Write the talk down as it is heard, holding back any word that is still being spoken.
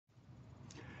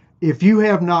If you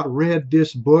have not read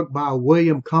this book by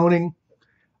William Koenig,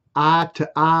 Eye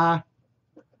to Eye,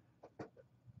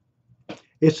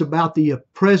 it's about the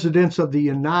presidents of the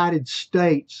United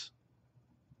States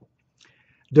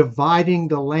dividing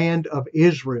the land of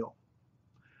Israel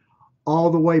all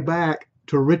the way back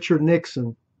to Richard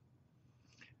Nixon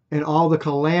and all the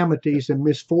calamities and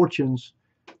misfortunes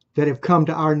that have come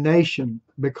to our nation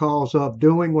because of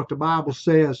doing what the Bible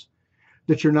says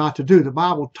that you're not to do. The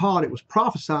Bible taught, it was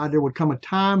prophesied, there would come a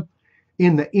time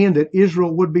in the end that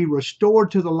Israel would be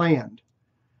restored to the land.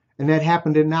 And that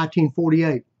happened in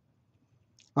 1948.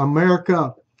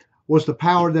 America was the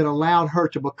power that allowed her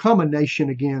to become a nation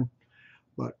again.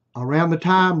 But around the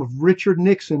time of Richard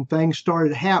Nixon, things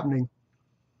started happening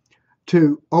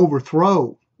to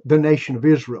overthrow the nation of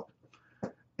Israel.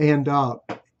 And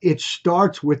it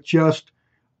starts with just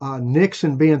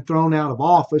Nixon being thrown out of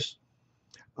office.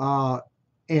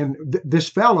 This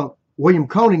fellow, William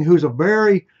Koenig, who's a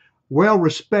very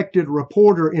well-respected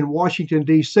reporter in Washington,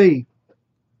 D.C.,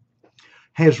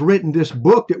 has written this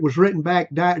book that was written back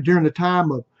during the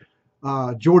time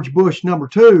of George Bush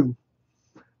 #2,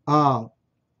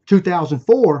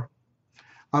 2004,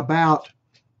 about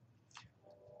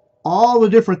all the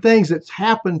different things that's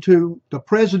happened to the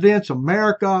presidents,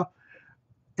 America,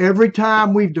 every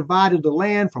time we've divided the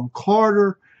land from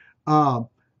Carter,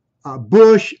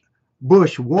 Bush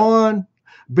 1,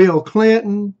 Bill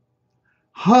Clinton,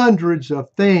 hundreds of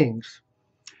things.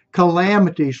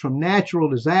 Calamities from natural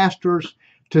disasters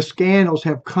to scandals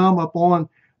have come upon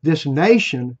this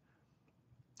nation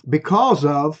because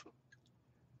of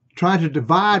trying to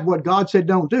divide what God said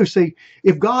don't do. See,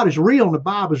 if God is real and the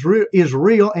Bible is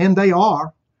real, and they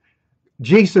are,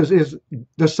 Jesus is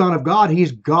the Son of God.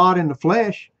 He's God in the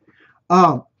flesh.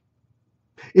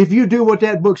 If you do what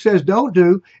that book says don't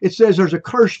do, it says there's a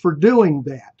curse for doing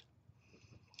that.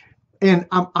 And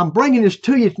I'm bringing this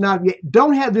to you tonight. If you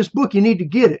don't have this book, you need to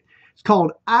get it. It's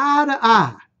called Eye to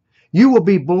Eye. You will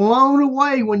be blown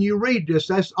away when you read this.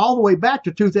 That's all the way back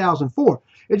to 2004.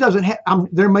 It doesn't have,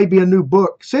 there may be a new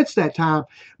book since that time,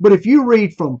 but if you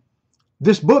read from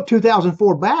this book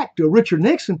 2004 back to Richard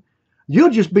Nixon,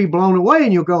 you'll just be blown away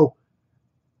and you'll go,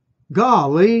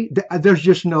 golly, there's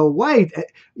just no way.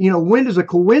 You know, when does a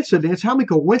coincidence, how many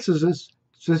coincidences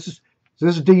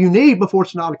do you need before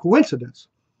it's not a coincidence?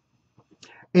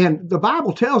 And the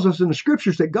Bible tells us in the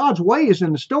scriptures that God's way is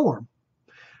in the storm.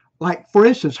 Like, for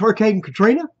instance, Hurricane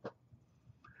Katrina,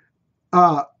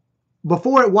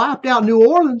 before it wiped out New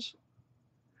Orleans,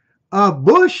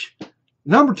 Bush,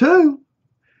 #2,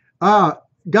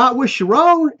 got with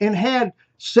Sharon and had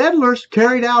settlers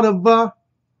carried out of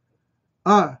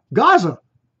Gaza.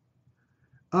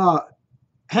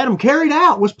 Had them carried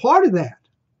out, was part of that.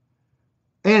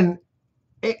 And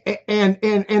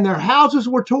their houses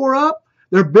were tore up.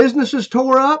 Their businesses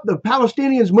tore up. The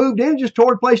Palestinians moved in, just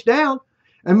tore the place down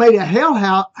and made a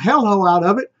hellhole out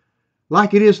of it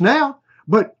like it is now.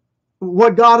 But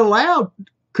what God allowed,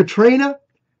 Katrina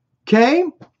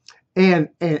came and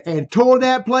tore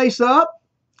that place up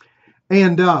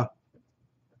and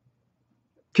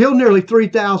killed nearly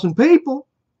 3,000 people.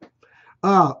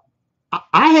 I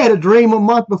had a dream a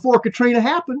month before Katrina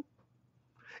happened.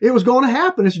 It was going to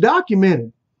happen. It's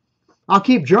documented. I'll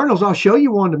keep journals. I'll show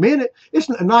you one in a minute. It's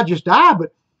not just I,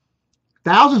 but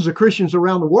thousands of Christians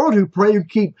around the world who pray, who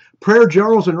keep prayer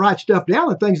journals and write stuff down,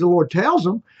 the things the Lord tells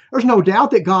them. There's no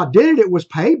doubt that God did it. It was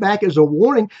payback as a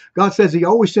warning. God says he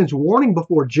always sends warning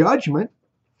before judgment.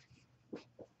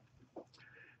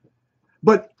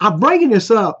 But I'm bringing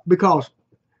this up because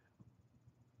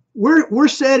we're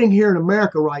sitting here in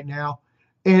America right now,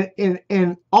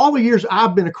 and all the years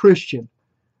I've been a Christian,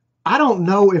 I don't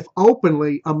know if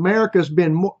openly America's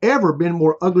ever been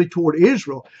more ugly toward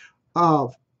Israel.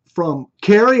 From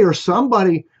Kerry or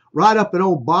somebody right up at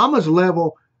Obama's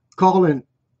level calling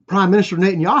Prime Minister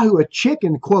Netanyahu a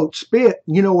chicken, quote, spit.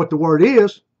 You know what the word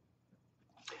is.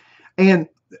 And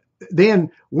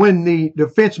then when the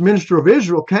defense minister of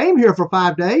Israel came here for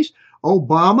 5 days,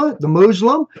 Obama, the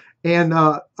Muslim, and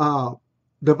the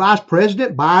vice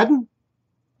president, Biden,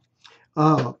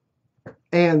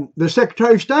 and the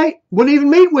Secretary of State wouldn't even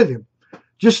meet with him,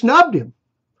 just snubbed him.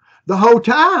 The whole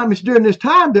time, it's during this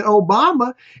time that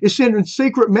Obama is sending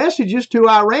secret messages to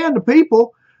Iran, to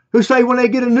people who say when they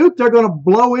get a nuke, they're going to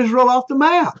blow Israel off the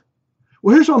map.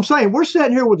 Well, here's what I'm saying. We're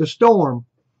sitting here with a storm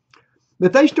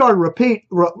that they started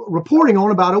reporting on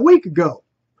about a week ago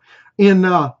in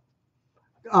a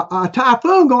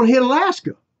typhoon going to hit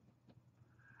Alaska.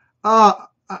 A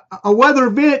weather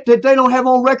event that they don't have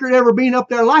on record ever being up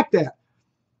there like that.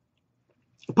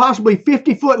 Possibly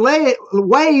 50-foot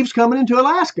waves coming into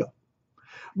Alaska.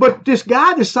 But this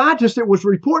guy, the scientist that was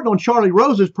reporting on Charlie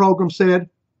Rose's program, said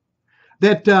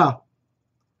that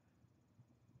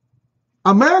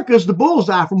America's the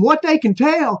bullseye. From what they can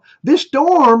tell, this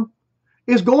storm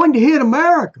is going to hit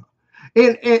America.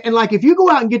 And like, if you go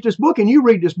out and get this book and you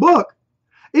read this book,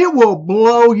 it will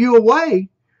blow you away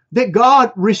that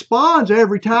God responds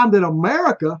every time that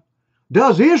America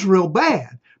does Israel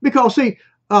bad. Because, see,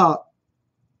 I'm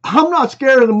not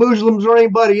scared of the Muslims or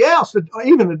anybody else,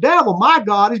 even the devil. My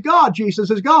God is God.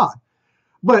 Jesus is God.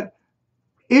 But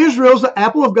Israel's the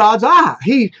apple of God's eye.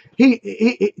 He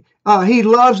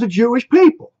loves the Jewish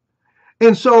people.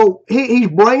 And so he's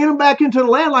bringing them back into the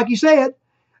land, like he said.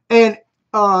 And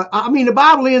I mean, the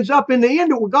Bible ends up in the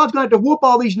end where God's going to have to whoop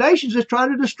all these nations that's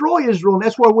trying to destroy Israel. And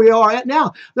that's where we are at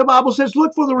now. The Bible says,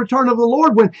 look for the return of the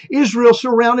Lord when Israel's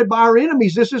surrounded by our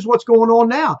enemies. This is what's going on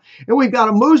now. And we've got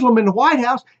a Muslim in the White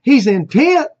House. He's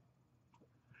intent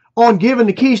on giving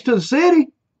the keys to the city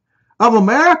of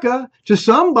America to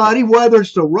somebody, whether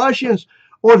it's the Russians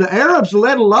or the Arabs,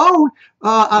 let alone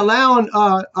allowing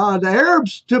the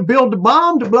Arabs to build the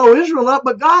bomb to blow Israel up.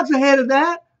 But God's ahead of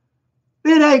that.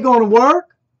 It ain't going to work.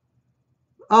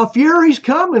 Fury's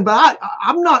coming, but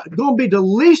I'm not going to be the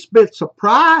least bit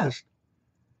surprised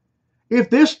if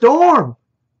this storm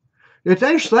that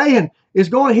they're saying is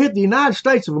going to hit the United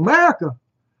States of America.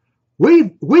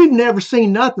 We've never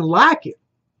seen nothing like it.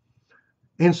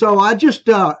 And so I just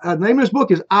the name of this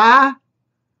book is Eye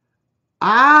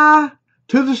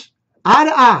to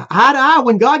Eye.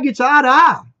 When God gets eye to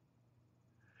eye.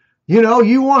 You know,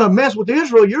 you want to mess with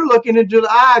Israel, you're looking into the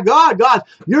eye of God. God,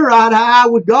 you're eye to eye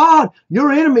with God.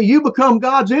 Your enemy, you become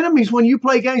God's enemies when you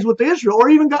play games with Israel, or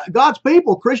even God's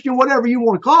people, Christian, whatever you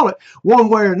want to call it, one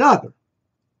way or another.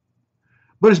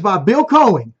 But it's by Bill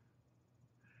Koenig,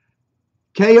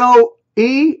 Koenig,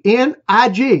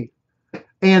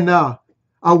 and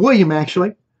William,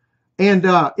 actually. And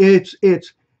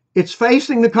it's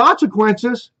facing the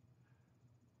consequences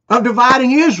of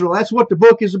dividing Israel. That's what the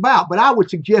book is about. But I would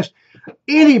suggest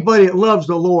anybody that loves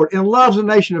the Lord and loves the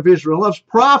nation of Israel, loves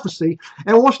prophecy,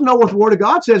 and wants to know what the Word of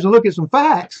God says and look at some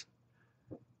facts,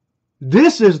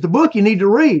 this is the book you need to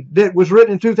read that was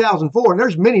written in 2004. And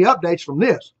there's many updates from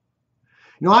this.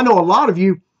 You know, I know a lot of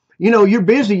you, you know, you're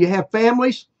busy, you have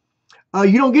families.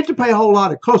 You don't get to pay a whole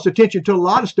lot of close attention to a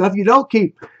lot of stuff. You don't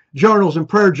keep journals and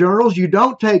prayer journals. You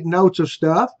don't take notes of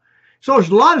stuff. So there's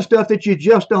a lot of stuff that you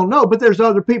just don't know. But there's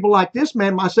other people like this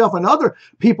man, myself, and other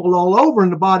people all over in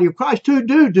the body of Christ who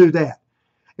do that.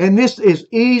 And this is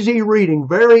easy reading,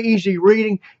 very easy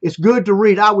reading. It's good to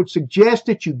read. I would suggest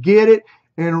that you get it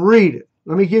and read it.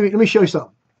 Let me show you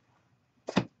something.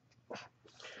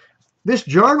 This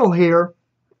journal here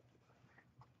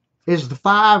is the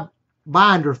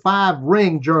 5-binder,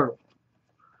 5-ring journal.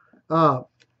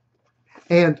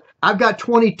 And I've got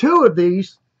 22 of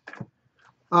these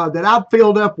that I've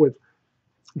filled up with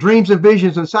dreams and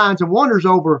visions and signs and wonders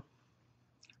over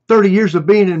 30 years of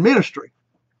being in ministry.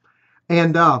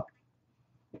 And of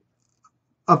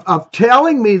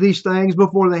telling me these things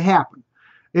before they happen.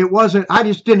 It wasn't, I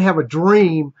just didn't have a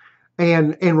dream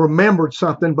and remembered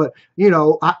something, but you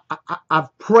know,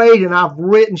 I've prayed and I've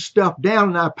written stuff down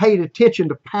and I paid attention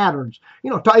to patterns. You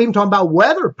know, even talking about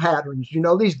weather patterns. You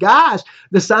know, these guys,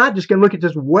 the scientists can look at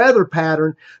this weather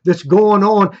pattern that's going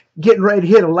on, getting ready to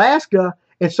hit Alaska,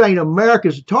 and saying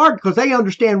America's a target because they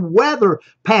understand weather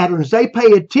patterns. They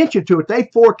pay attention to it. They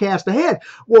forecast ahead.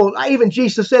 Well, even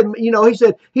Jesus said, you know,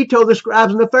 he told the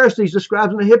scribes and the Pharisees, the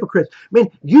scribes and the hypocrites, man,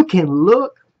 you can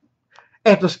look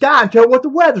at the sky and tell what the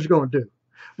weather's going to do,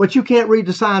 but you can't read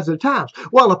the signs of the times.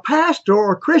 Well, a pastor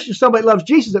or a Christian, somebody loves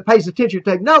Jesus that pays attention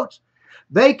to take notes,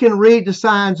 they can read the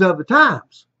signs of the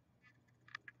times.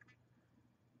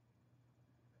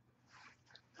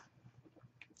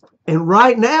 And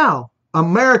right now,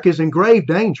 America is in grave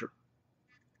danger.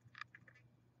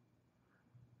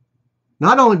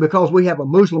 Not only because we have a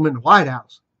Muslim in the White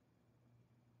House,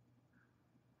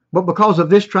 but because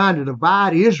of this trying to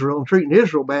divide Israel and treating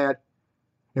Israel bad,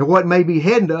 and what may be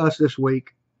heading to us this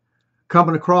week,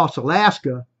 coming across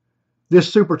Alaska,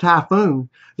 this super typhoon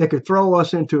that could throw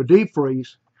us into a deep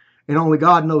freeze, and only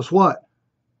God knows what.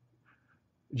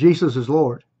 Jesus is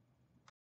Lord.